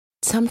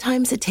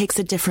Sometimes it takes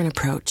a different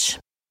approach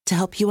to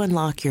help you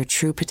unlock your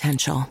true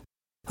potential.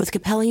 With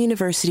Capella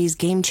University's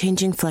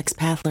game-changing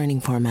FlexPath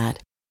learning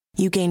format,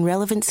 you gain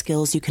relevant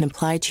skills you can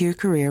apply to your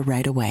career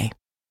right away.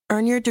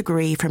 Earn your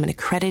degree from an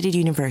accredited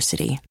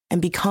university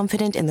and be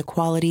confident in the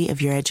quality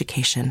of your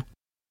education.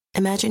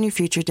 Imagine your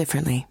future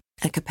differently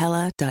at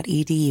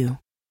capella.edu.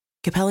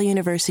 Capella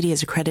University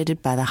is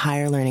accredited by the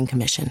Higher Learning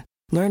Commission.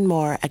 Learn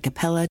more at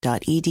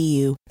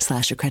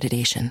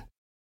capella.edu/accreditation.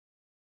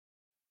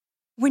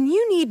 When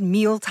you need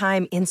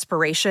mealtime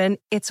inspiration,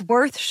 it's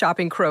worth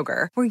shopping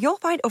Kroger, where you'll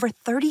find over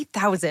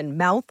 30,000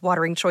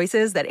 mouth-watering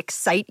choices that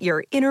excite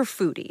your inner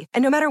foodie.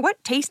 And no matter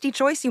what tasty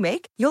choice you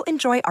make, you'll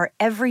enjoy our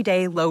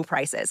everyday low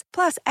prices,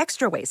 plus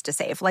extra ways to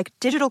save, like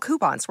digital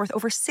coupons worth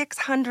over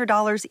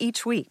 $600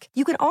 each week.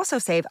 You can also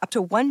save up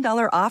to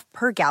 $1 off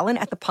per gallon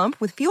at the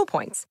pump with fuel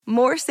points.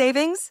 More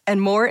savings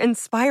and more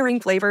inspiring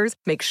flavors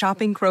make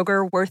shopping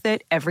Kroger worth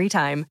it every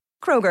time.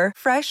 Kroger,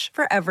 fresh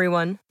for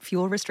everyone.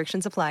 Fuel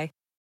restrictions apply.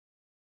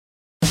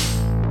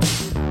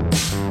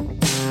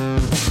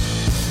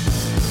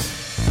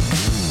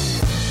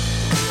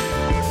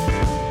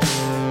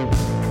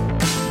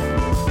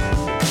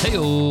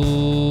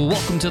 Heyo,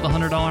 welcome to the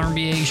 $100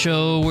 MBA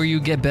show, where you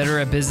get better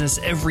at business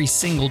every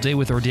single day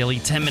with our daily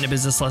 10-minute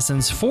business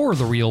lessons for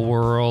the real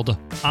world.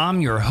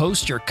 I'm your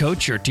host, your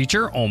coach, your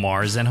teacher,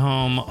 Omar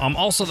Zenhom. I'm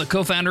also the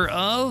co-founder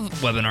of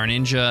Webinar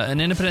Ninja, an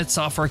independent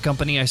software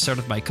company I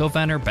started with my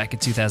co-founder back in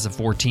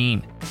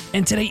 2014.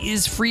 And today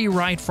is Free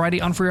Ride Friday.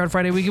 On Free Ride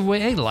Friday, we give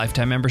away a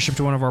lifetime membership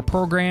to one of our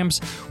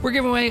programs. We're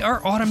giving away our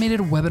automated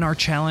webinar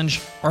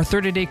challenge, our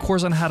 30-day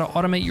course on how to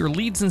automate your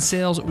leads and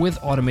sales with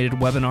automated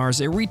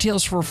webinars. It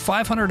retails for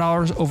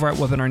 $500 over at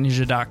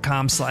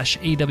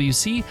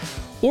webinarninja.com/AWC,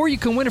 or you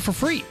can win it for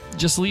free.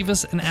 Just leave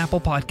us an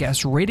Apple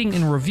Podcast rating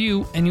and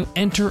review, and you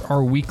enter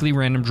our weekly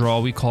random draw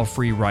we call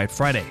Free Ride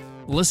Friday.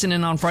 Listen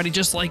in on Friday,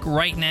 just like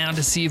right now,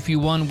 to see if you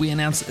won. We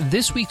announce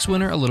this week's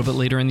winner a little bit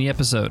later in the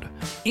episode.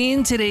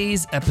 In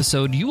today's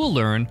episode, you will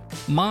learn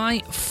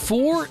my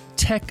 4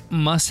 tech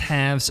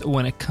must-haves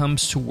when it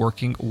comes to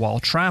working while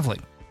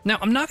traveling. Now,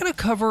 I'm not going to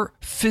cover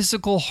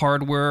physical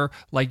hardware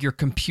like your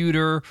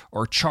computer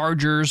or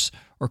chargers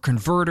or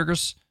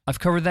converters. I've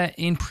covered that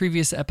in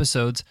previous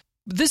episodes.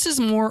 This is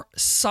more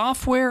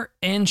software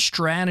and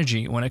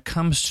strategy when it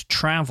comes to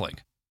traveling.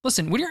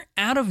 Listen, when you're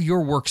out of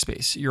your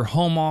workspace, your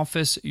home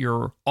office,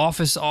 your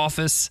office,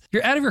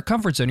 you're out of your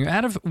comfort zone. You're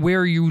out of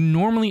where you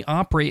normally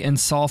operate and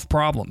solve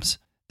problems.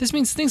 This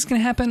means things can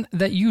happen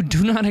that you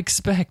do not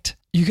expect.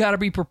 You got to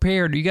be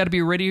prepared. You got to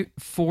be ready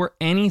for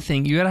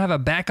anything. You got to have a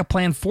backup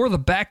plan for the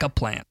backup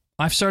plan.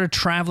 I've started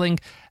traveling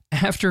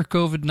after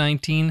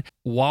COVID-19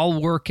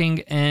 while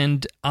working,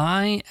 and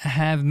I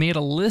have made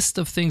a list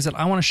of things that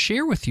I want to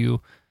share with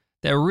you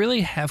that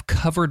really have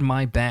covered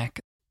my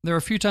back. There are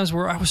a few times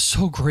where I was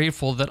so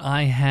grateful that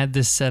I had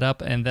this set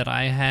up and that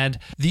I had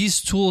these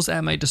tools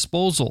at my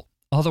disposal.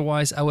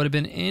 Otherwise, I would have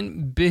been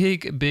in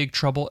big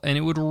trouble, and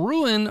it would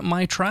ruin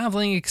my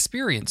traveling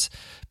experience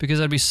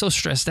because I'd be so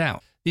stressed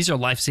out. These are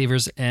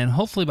lifesavers, and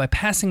hopefully by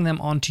passing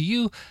them on to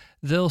you,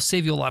 they'll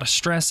save you a lot of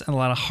stress and a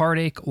lot of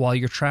heartache while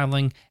you're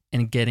traveling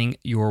and getting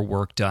your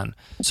work done.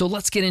 So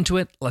let's get into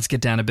it. Let's get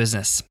down to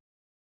business.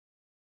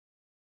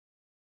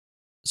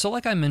 So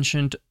like I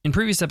mentioned in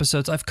previous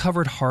episodes, I've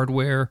covered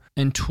hardware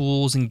and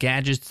tools and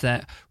gadgets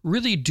that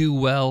really do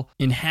well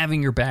in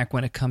having your back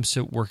when it comes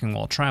to working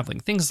while traveling.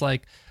 Things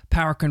like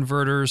power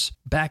converters,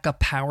 backup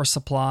power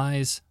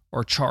supplies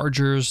or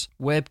chargers,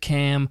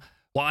 webcam,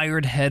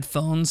 wired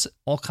headphones,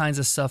 all kinds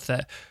of stuff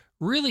that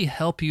really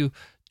help you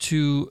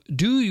to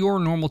do your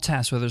normal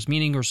tasks, whether it's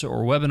meetings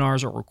or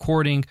webinars or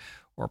recording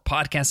or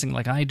podcasting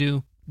like I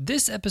do.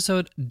 This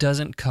episode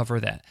doesn't cover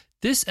that.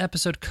 This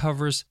episode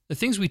covers the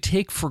things we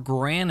take for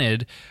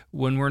granted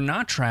when we're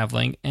not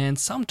traveling and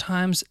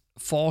sometimes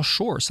fall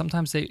short.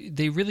 Sometimes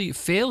they really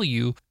fail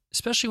you,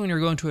 especially when you're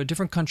going to a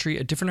different country,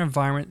 a different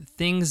environment.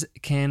 Things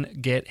can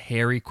get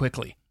hairy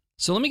quickly.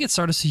 So let me get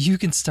started so you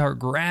can start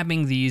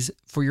grabbing these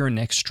for your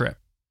next trip.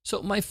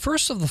 So my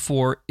first of the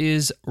 4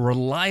 is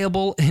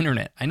reliable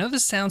internet. I know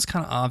this sounds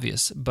kind of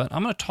obvious, but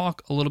I'm going to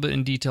talk a little bit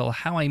in detail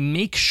how I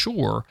make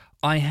sure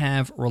I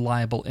have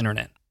reliable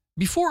internet.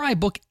 Before I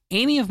book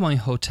any of my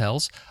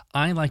hotels,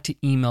 I like to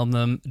email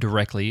them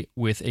directly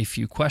with a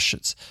few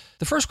questions.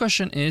 The first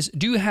question is,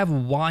 do you have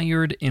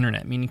wired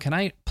internet? Meaning, can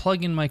I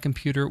plug in my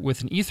computer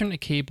with an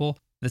Ethernet cable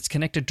that's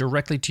connected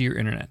directly to your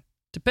internet?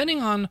 Depending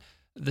on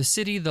the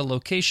city, the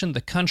location,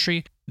 the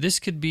country, this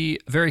could be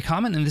very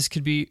common and this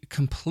could be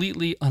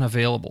completely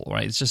unavailable,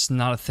 right? It's just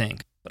not a thing.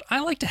 But I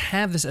like to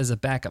have this as a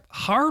backup.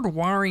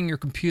 Hardwiring your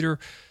computer,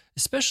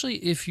 especially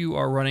if you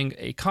are running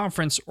a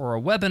conference or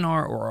a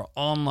webinar or an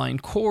online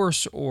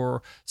course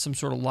or some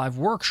sort of live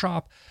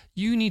workshop,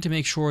 you need to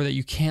make sure that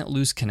you can't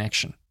lose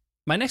connection.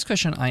 My next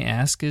question I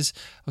ask is,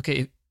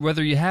 okay,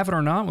 whether you have it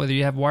or not, whether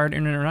you have wired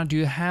internet or not, do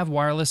you have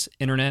wireless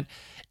internet?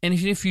 And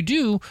if you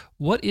do,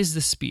 what is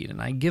the speed?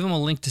 And I give them a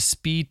link to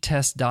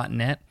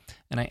speedtest.net,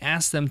 and I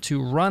ask them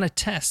to run a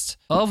test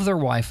of their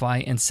Wi-Fi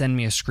and send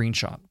me a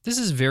screenshot. This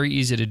is very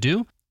easy to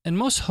do. And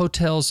most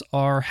hotels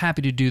are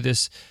happy to do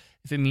this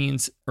if it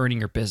means earning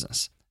your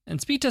business. And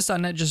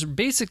speedtest.net just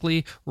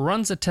basically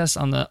runs a test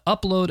on the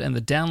upload and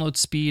the download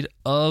speed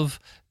of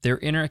their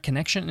internet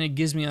connection, and it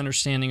gives me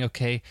understanding,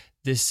 okay,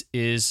 this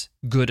is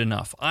good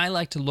enough. I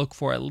like to look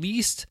for at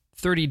least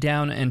 30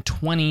 down and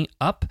 20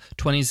 up.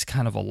 20 is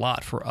kind of a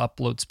lot for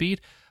upload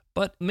speed,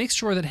 but make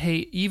sure that,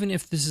 hey, even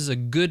if this is a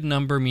good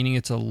number, meaning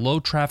it's a low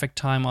traffic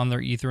time on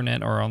their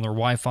Ethernet or on their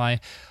Wi-Fi,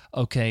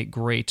 okay,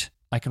 great.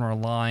 I can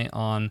rely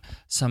on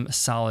some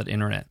solid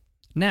internet.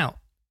 Now,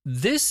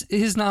 this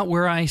is not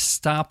where I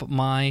stop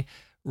my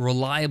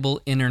reliable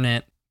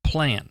internet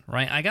plan,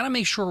 right? I got to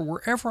make sure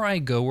wherever I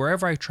go,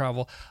 wherever I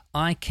travel,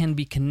 I can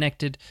be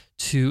connected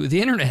to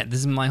the internet.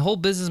 This is my whole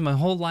business, my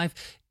whole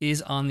life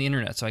is on the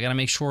internet. So I got to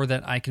make sure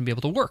that I can be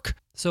able to work.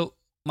 So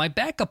my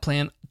backup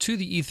plan to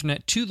the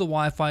Ethernet, to the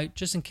Wi-Fi,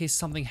 just in case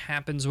something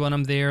happens when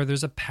I'm there,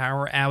 there's a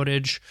power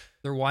outage,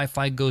 their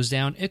Wi-Fi goes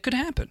down, it could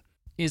happen,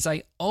 is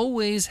I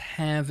always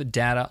have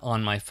data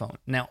on my phone.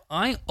 Now,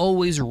 I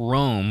always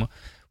roam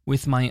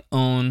with my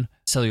own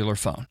cellular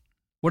phone.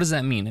 What does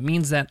that mean? It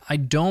means that I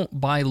don't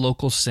buy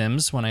local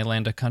SIMs when I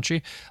land a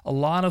country. A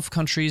lot of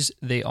countries,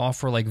 they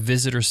offer like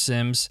visitor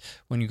SIMs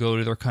when you go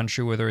to their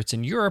country, whether it's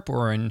in Europe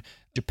or in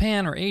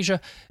Japan or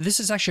Asia. This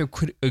is actually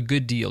a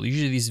good deal.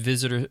 Usually these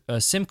visitor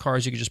SIM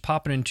cards, you can just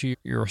pop it into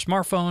your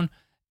smartphone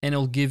and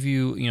it'll give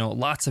you,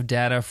 lots of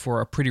data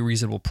for a pretty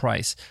reasonable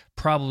price,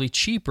 probably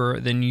cheaper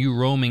than you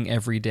roaming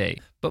every day.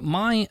 But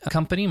my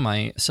company,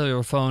 my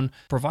cellular phone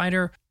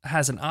provider,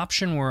 has an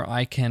option where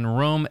I can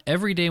roam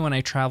every day when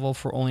I travel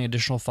for only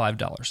additional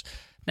 $5.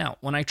 Now,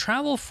 when I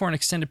travel for an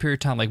extended period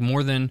of time, like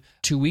more than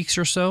 2 weeks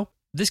or so,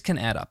 this can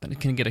add up and it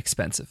can get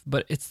expensive.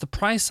 But it's the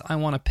price I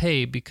want to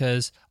pay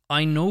because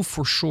I know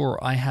for sure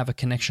I have a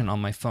connection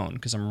on my phone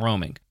because I'm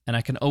roaming. And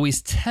I can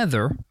always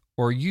tether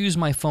or use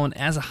my phone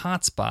as a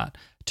hotspot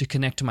to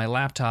connect to my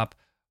laptop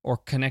or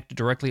connect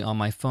directly on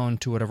my phone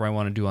to whatever I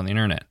want to do on the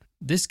internet.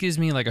 This gives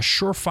me like a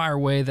surefire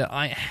way that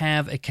I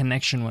have a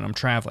connection when I'm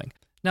traveling.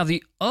 Now,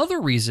 the other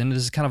reason,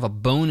 this is kind of a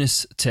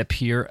bonus tip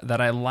here,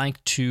 that I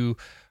like to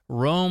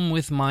roam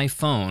with my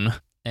phone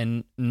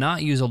and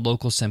not use a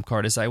local SIM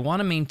card is I want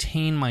to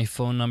maintain my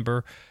phone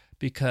number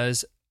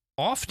because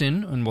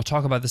often, and we'll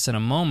talk about this in a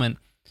moment,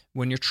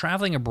 when you're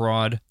traveling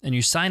abroad and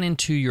you sign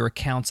into your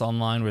accounts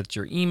online, whether it's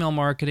your email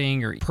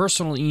marketing, your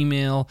personal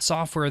email,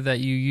 software that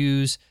you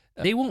use,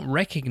 they won't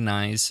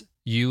recognize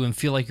you and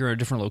feel like you're in a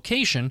different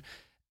location,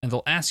 and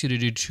they'll ask you to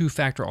do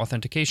two-factor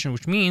authentication,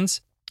 which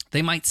means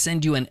they might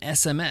send you an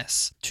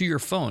SMS to your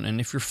phone.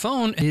 And if your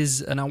phone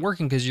is not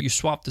working because you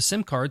swapped the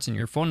SIM cards and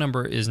your phone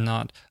number is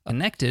not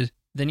connected,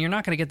 then you're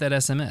not going to get that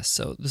SMS.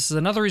 So this is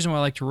another reason why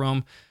I like to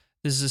roam.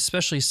 This is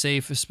especially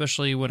safe,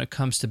 especially when it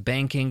comes to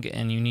banking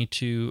and you need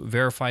to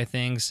verify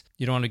things.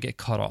 You don't want to get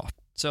cut off.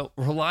 So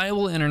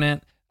reliable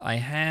internet. I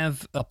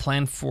have a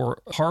plan for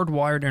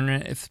hardwired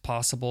internet if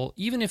possible,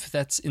 even if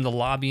that's in the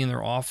lobby in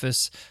their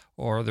office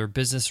or their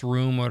business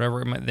room,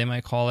 whatever they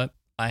might call it.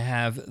 I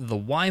have the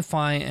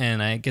Wi-Fi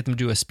and I get them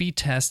to do a speed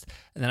test.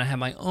 And then I have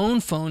my own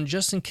phone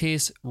just in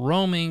case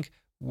roaming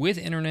with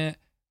internet,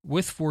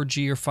 with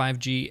 4G or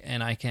 5G,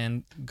 and I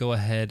can go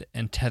ahead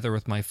and tether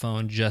with my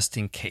phone just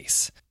in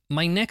case.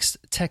 My next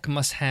tech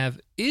must-have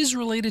is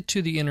related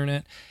to the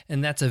internet,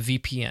 and that's a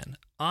VPN.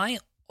 I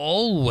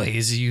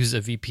always use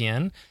a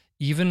VPN,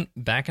 even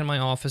back in my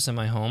office in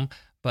my home,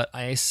 but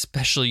I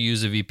especially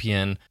use a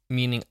VPN,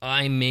 meaning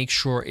I make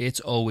sure it's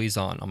always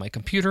on my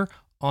computer,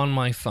 on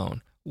my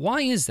phone.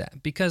 Why is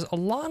that? Because a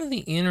lot of the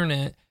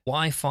internet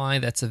Wi-Fi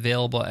that's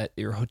available at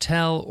your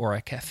hotel or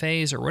at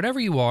cafes or whatever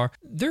you are,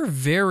 they're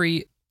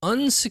very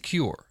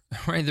unsecure,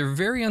 right? They're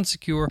very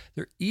unsecure.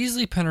 They're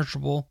easily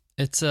penetrable.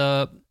 It's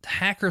a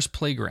hacker's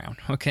playground,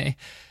 okay?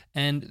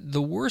 And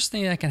the worst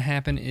thing that can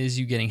happen is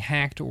you getting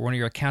hacked or one of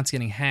your accounts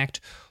getting hacked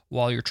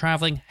while you're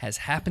traveling. Has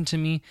happened to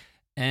me.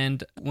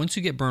 And once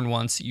you get burned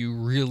once, you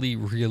really,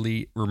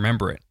 really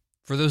remember it.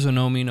 For those who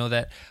know me know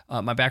that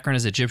my background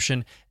is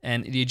Egyptian,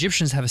 and the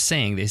Egyptians have a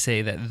saying. They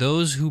say that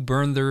those who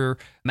burn their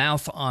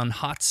mouth on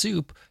hot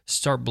soup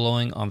start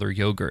blowing on their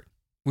yogurt,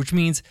 which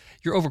means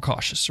you're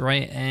overcautious,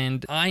 right?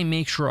 And I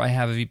make sure I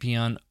have a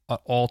VPN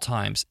at all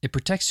times. It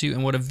protects you,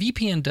 and what a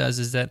VPN does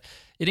is that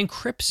it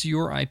encrypts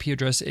your IP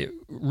address. It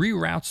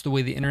reroutes the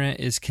way the internet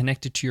is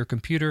connected to your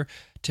computer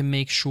to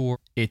make sure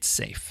it's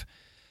safe.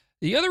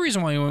 The other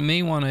reason why you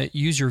may want to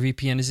use your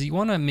VPN is that you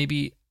want to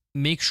maybe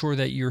make sure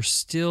that you're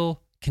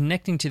still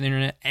connecting to the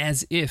internet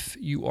as if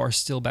you are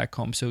still back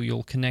home. So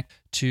you'll connect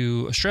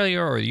to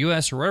Australia or the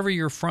US or wherever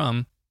you're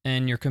from,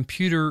 and your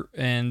computer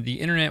and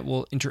the internet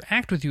will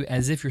interact with you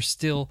as if you're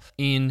still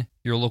in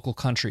your local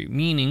country,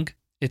 meaning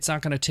it's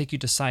not going to take you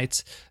to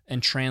sites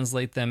and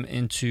translate them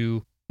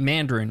into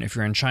Mandarin if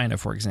you're in China,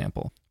 for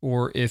example.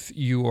 Or if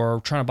you are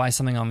trying to buy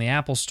something on the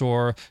Apple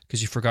Store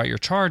because you forgot your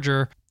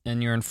charger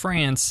and you're in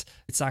France,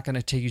 it's not going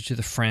to take you to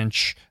the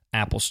French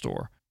Apple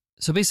Store.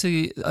 So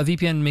basically, a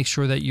VPN makes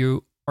sure that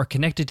you are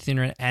connected to the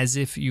internet as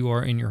if you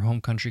are in your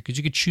home country, because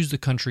you could choose the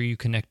country you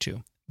connect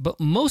to. But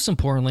most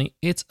importantly,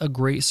 it's a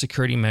great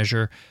security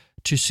measure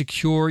to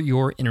secure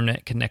your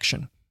internet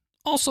connection.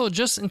 Also,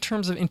 just in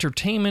terms of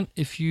entertainment,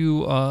 if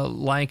you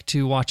like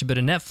to watch a bit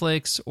of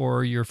Netflix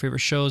or your favorite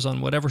shows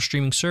on whatever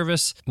streaming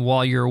service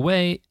while you're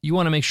away, you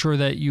want to make sure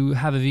that you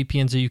have a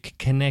VPN so you can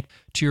connect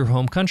to your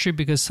home country,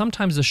 because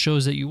sometimes the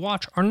shows that you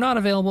watch are not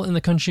available in the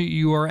country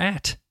you are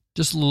at.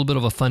 Just a little bit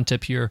of a fun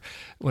tip here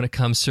when it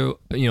comes to,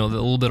 the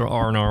little bit of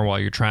R&R while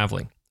you're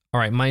traveling. All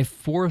right, my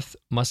fourth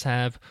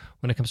must-have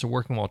when it comes to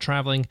working while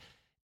traveling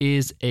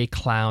is a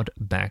cloud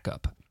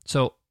backup.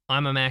 So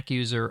I'm a Mac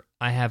user.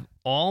 I have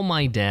all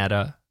my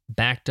data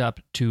backed up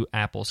to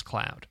Apple's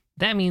cloud.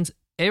 That means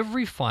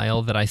every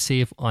file that I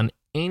save on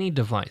any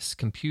device,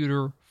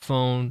 computer,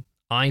 phone,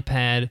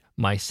 iPad,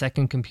 my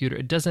second computer,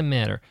 it doesn't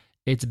matter.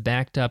 It's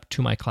backed up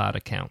to my cloud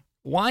account.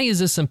 Why is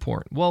this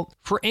important? Well,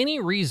 for any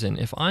reason,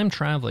 if I'm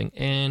traveling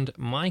and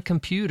my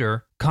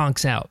computer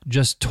conks out,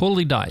 just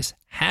totally dies.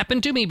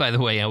 Happened to me, by the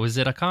way. I was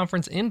at a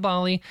conference in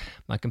Bali.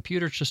 My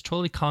computer just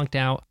totally conked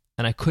out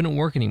and I couldn't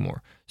work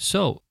anymore.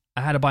 So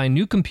I had to buy a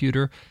new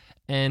computer.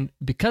 And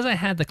because I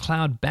had the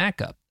cloud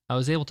backup, I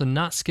was able to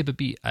not skip a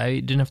beat.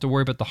 I didn't have to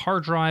worry about the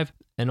hard drive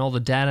and all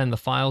the data and the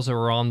files that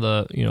were on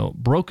the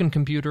broken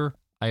computer.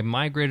 I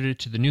migrated it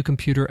to the new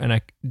computer and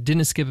I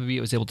didn't skip a beat.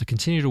 I was able to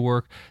continue to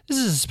work. This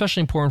is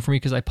especially important for me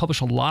because I publish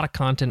a lot of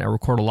content. I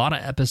record a lot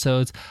of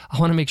episodes. I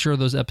want to make sure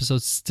those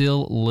episodes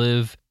still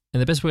live.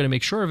 And the best way to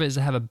make sure of it is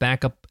to have a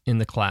backup in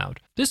the cloud.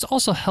 This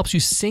also helps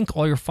you sync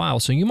all your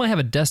files. So you might have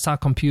a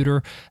desktop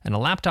computer and a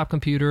laptop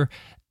computer,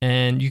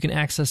 and you can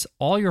access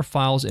all your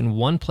files in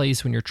one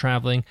place when you're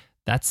traveling.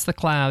 That's the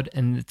cloud,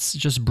 and it's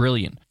just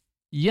brilliant.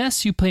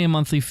 Yes, you pay a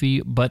monthly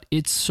fee, but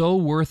it's so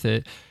worth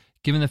it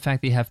given the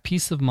fact that you have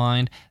peace of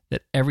mind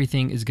that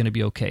everything is going to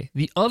be okay.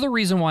 The other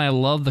reason why I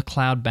love the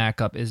cloud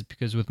backup is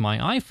because with my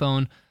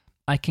iPhone,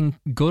 I can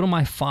go to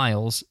my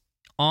files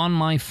on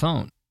my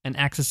phone and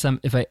access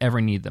them if I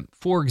ever need them.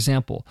 For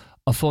example,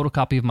 a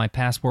photocopy of my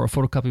passport, a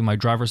photocopy of my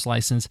driver's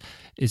license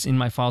is in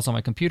my files on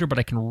my computer, but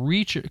I can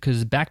reach it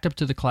because it's backed up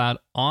to the cloud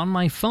on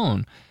my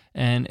phone.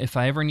 And if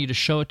I ever need to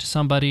show it to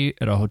somebody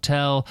at a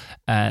hotel,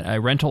 at a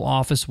rental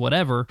office,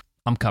 whatever,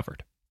 I'm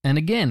covered. And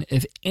again,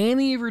 if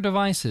any of your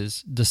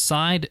devices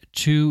decide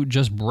to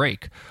just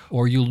break,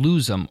 or you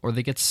lose them, or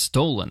they get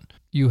stolen,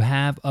 you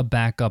have a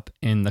backup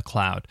in the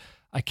cloud.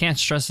 I can't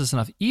stress this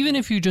enough. Even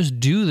if you just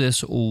do this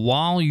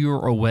while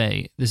you're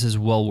away, this is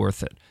well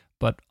worth it.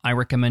 But I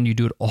recommend you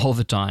do it all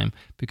the time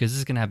because this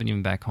is going to happen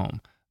even back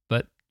home.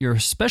 But you're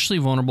especially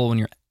vulnerable when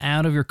you're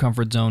out of your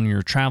comfort zone, when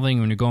you're traveling,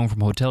 when you're going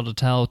from hotel to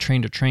hotel,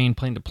 train to train,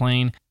 plane to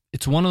plane.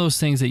 It's one of those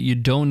things that you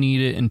don't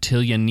need it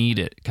until you need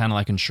it, kind of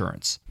like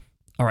insurance.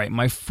 All right,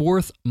 my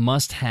fourth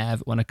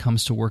must-have when it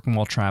comes to working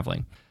while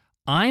traveling.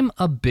 I'm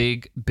a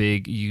big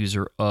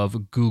user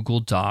of Google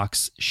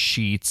Docs,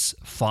 Sheets,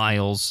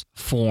 files,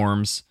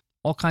 forms,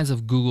 all kinds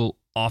of Google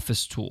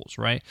Office tools,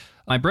 right?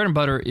 My bread and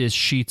butter is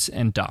Sheets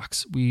and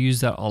Docs. We use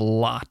that a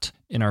lot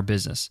in our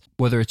business,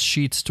 whether it's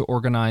Sheets to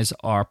organize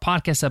our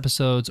podcast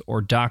episodes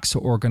or Docs to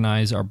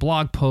organize our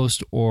blog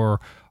post or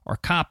our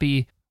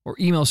copy or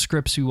email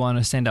scripts we want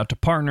to send out to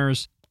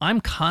partners. I'm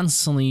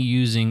constantly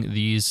using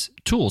these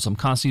tools. I'm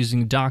constantly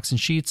using Docs and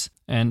Sheets,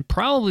 and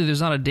probably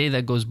there's not a day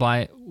that goes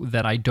by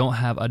that I don't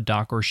have a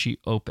doc or sheet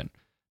open.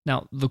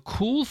 Now, the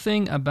cool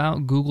thing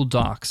about Google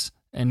Docs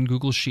and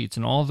Google Sheets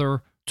and all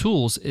their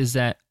tools is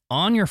that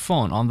on your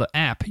phone, on the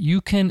app, you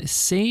can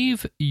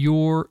save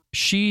your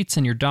sheets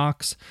and your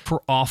docs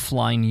for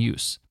offline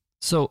use.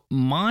 So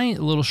my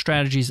little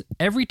strategy is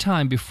every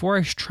time before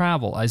I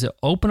travel, I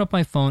open up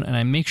my phone and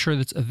I make sure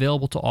that it's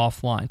available to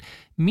offline,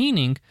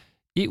 meaning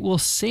it will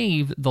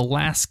save the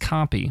last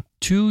copy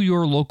to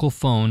your local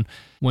phone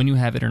when you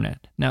have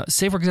internet. Now,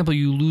 say for example,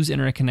 you lose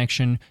internet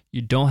connection,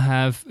 you don't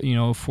have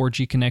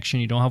 4G connection,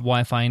 you don't have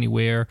Wi-Fi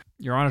anywhere,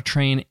 you're on a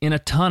train in a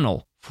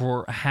tunnel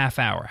for a half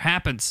hour.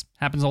 Happens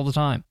all the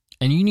time.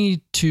 And you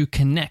need to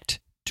connect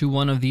to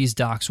one of these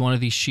docs, one of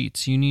these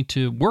sheets. You need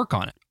to work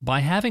on it. By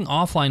having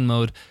offline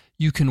mode,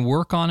 you can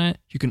work on it.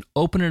 You can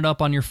open it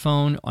up on your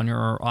phone, on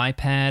your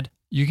iPad.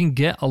 You can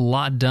get a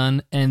lot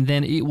done, and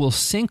then it will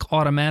sync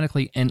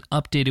automatically and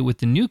update it with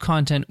the new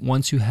content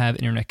once you have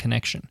internet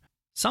connection.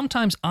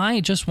 Sometimes I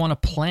just want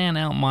to plan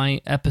out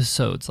my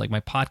episodes, like my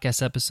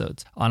podcast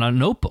episodes, on a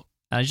notebook.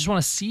 I just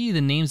want to see the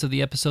names of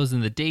the episodes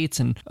and the dates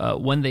and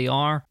when they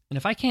are. And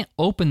if I can't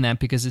open that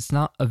because it's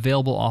not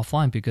available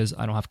offline because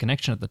I don't have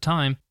connection at the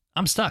time,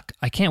 I'm stuck.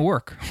 I can't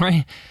work,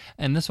 right?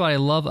 And that's what I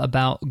love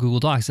about Google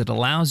Docs. It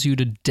allows you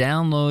to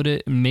download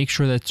it and make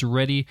sure that it's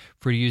ready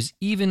for use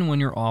even when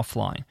you're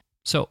offline.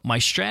 So my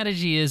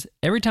strategy is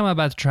every time I'm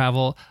about to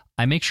travel,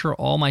 I make sure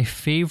all my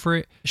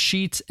favorite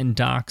sheets and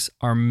docs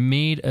are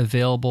made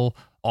available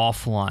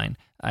offline.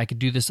 I could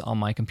do this on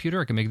my computer.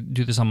 I can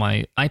do this on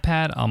my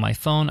iPad, on my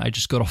phone. I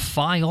just go to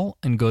File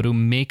and go to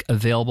Make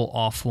Available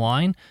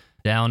Offline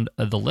down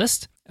the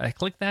list. I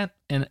click that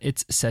and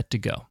it's set to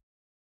go.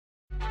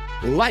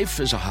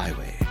 Life is a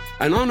highway,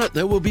 and on it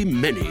there will be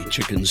many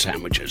chicken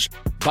sandwiches.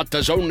 But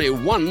there's only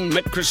one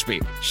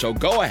McCrispy. So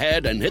go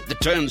ahead and hit the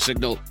turn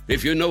signal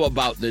if you know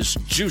about this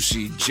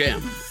juicy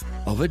gem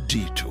of a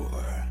detour.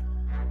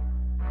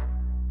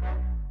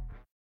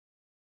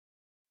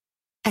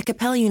 At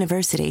Capella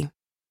University,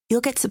 you'll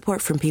get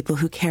support from people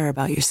who care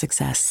about your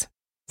success.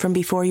 From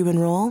before you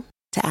enroll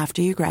to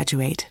after you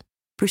graduate,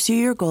 pursue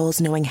your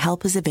goals knowing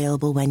help is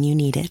available when you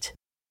need it.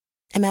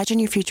 Imagine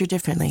your future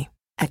differently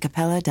at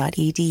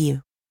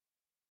capella.edu.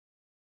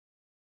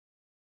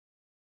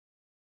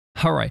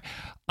 All right.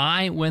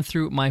 I went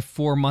through my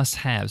 4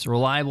 must-haves: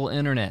 reliable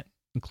internet,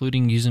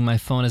 including using my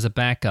phone as a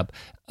backup,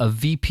 a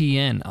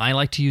VPN. I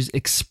like to use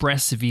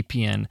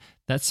ExpressVPN.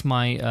 That's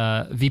my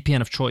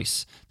VPN of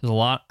choice. There's a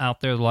lot out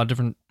there, a lot of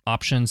different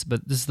options,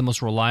 but this is the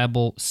most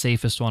reliable,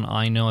 safest one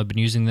I know. I've been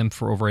using them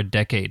for over a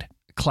decade.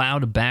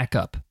 Cloud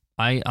backup.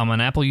 I'm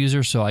an Apple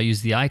user, so I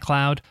use the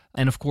iCloud,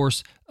 and of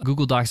course,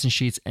 Google Docs and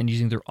Sheets, and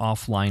using their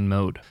offline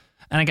mode.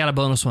 And I got a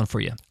bonus one for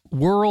you.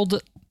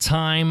 World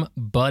Time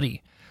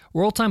Buddy.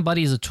 World Time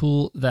Buddy is a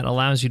tool that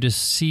allows you to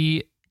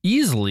see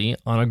easily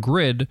on a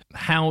grid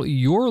how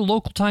your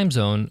local time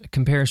zone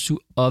compares to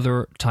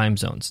other time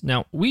zones.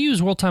 Now, we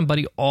use World Time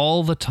Buddy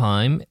all the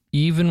time,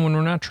 even when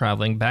we're not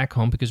traveling back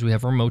home, because we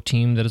have a remote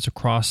team that is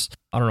across,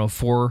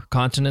 4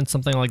 continents,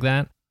 something like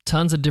that.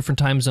 Tons of different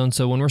time zones,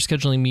 so when we're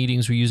scheduling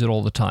meetings, we use it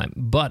all the time.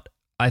 But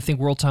I think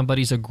World Time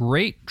Buddy is a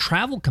great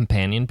travel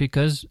companion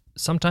because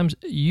sometimes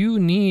you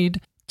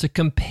need to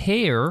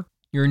compare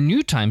your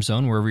new time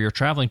zone, wherever you're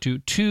traveling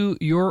to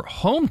your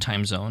home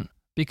time zone,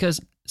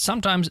 because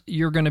sometimes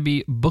you're going to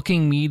be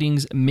booking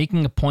meetings,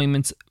 making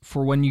appointments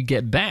for when you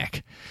get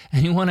back,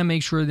 and you want to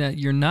make sure that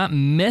you're not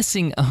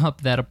messing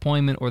up that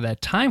appointment or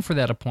that time for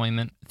that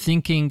appointment,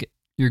 thinking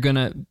you're going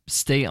to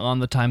stay on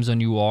the time zone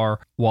you are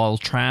while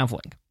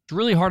traveling. It's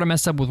really hard to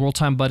mess up with World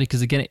Time Buddy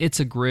because, again, it's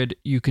a grid.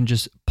 You can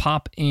just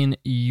pop in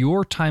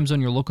your time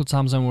zone, your local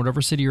time zone,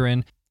 whatever city you're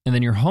in, and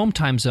then your home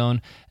time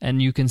zone, and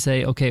you can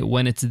say, okay,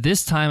 when it's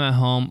this time at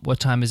home, what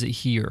time is it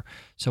here?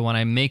 So when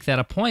I make that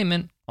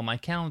appointment on my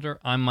calendar,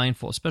 I'm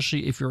mindful,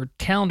 especially if your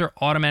calendar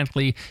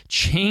automatically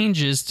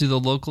changes to the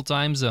local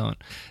time zone.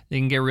 They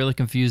can get really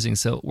confusing.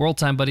 So World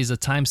Time Buddy is a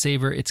time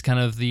saver. It's kind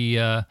of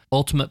the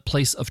ultimate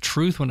place of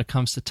truth when it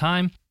comes to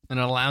time, and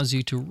it allows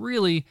you to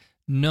really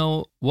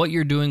know what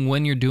you're doing,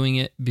 when you're doing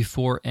it,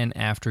 before and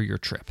after your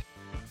trip.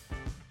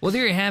 Well,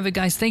 there you have it,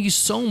 guys. Thank you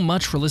so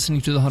much for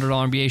listening to the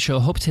 $100 MBA Show.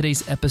 Hope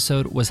today's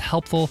episode was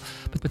helpful.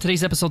 But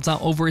today's episode's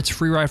not over. It's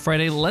Free Ride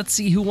Friday. Let's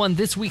see who won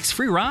this week's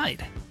free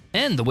ride.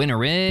 And the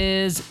winner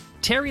is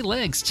Terry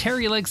Legs.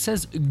 Terry Legs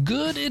says,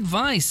 good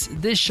advice.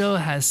 This show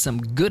has some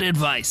good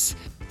advice.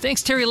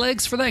 Thanks, Terry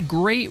Legs, for that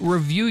great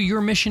review.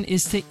 Your mission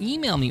is to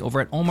email me over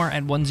at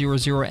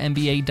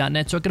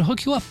omar@100mba.net so I can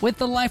hook you up with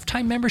the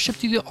lifetime membership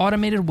to the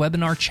Automated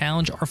Webinar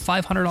Challenge, our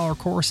 $500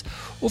 course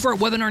over at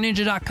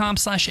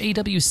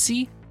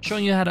webinarninja.com/AWC,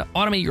 showing you how to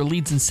automate your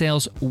leads and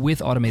sales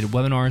with automated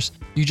webinars.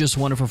 You just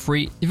won it for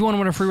free. If you want to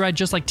win a free ride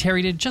just like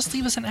Terry did, just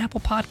leave us an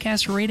Apple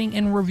Podcast rating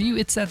and review.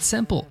 It's that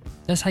simple.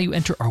 That's how you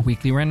enter our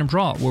weekly random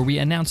draw, where we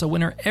announce a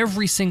winner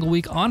every single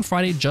week on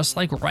Friday, just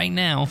like right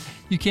now.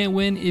 You can't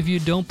win if you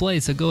don't play,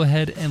 so go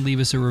ahead and leave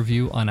us a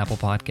review on Apple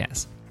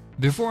Podcasts.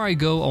 Before I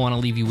go, I want to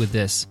leave you with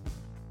this.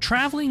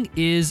 Traveling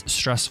is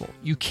stressful.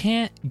 You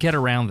can't get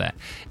around that.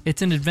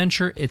 It's an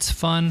adventure. It's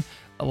fun.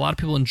 A lot of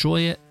people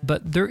enjoy it,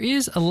 but there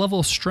is a level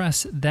of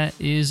stress that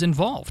is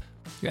involved.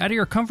 You're out of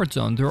your comfort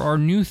zone. There are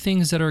new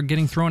things that are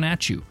getting thrown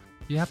at you.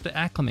 You have to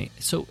acclimate.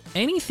 So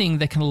anything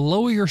that can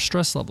lower your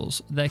stress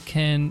levels, that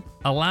can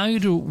allow you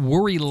to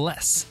worry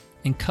less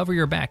and cover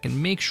your back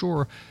and make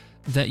sure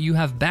that you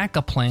have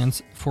backup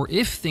plans for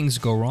if things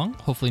go wrong.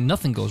 Hopefully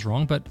nothing goes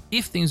wrong, but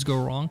if things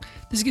go wrong,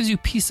 this gives you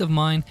peace of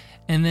mind.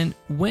 And then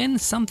when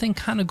something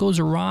kind of goes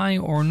awry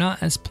or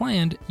not as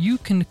planned, you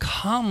can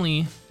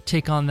calmly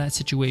take on that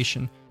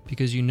situation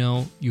because you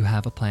know you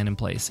have a plan in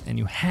place and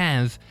you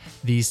have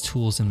these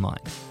tools in mind.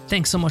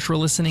 Thanks so much for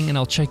listening, and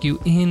I'll check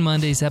you in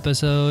Monday's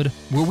episode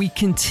where we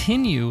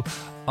continue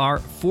our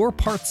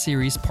 4-part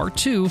series, part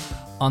 2,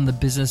 on the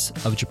business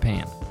of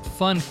Japan.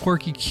 Fun,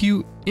 quirky,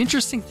 cute,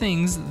 interesting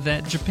things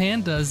that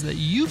Japan does that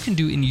you can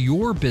do in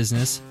your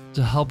business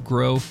to help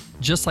grow,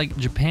 just like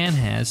Japan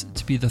has,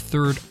 to be the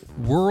 3rd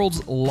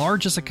world's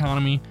largest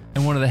economy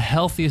and one of the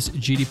healthiest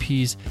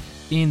GDPs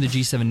in the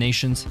G7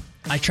 nations.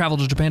 I traveled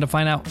to Japan to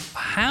find out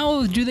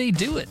how do they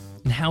do it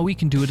and how we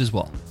can do it as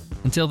well.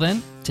 Until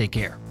then, take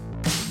care.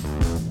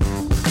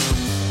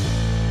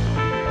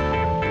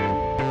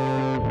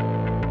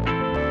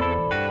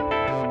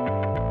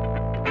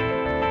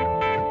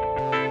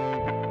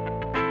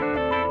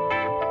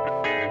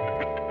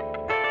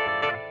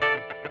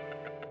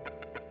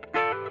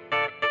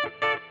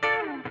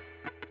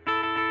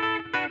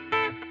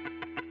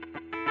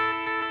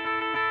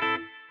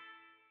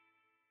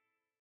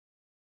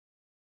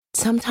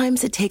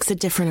 Sometimes it takes a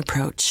different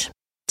approach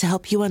to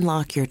help you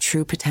unlock your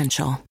true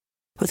potential.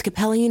 With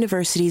Capella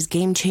University's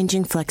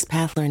game-changing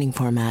FlexPath learning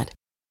format,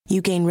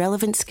 you gain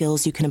relevant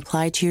skills you can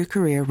apply to your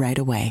career right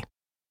away.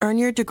 Earn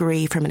your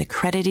degree from an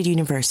accredited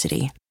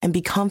university and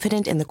be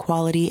confident in the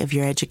quality of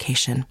your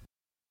education.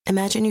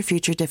 Imagine your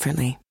future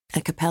differently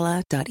at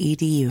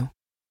capella.edu.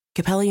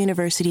 Capella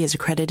University is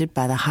accredited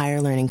by the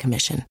Higher Learning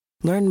Commission.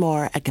 Learn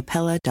more at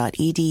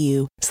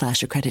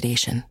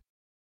capella.edu/accreditation.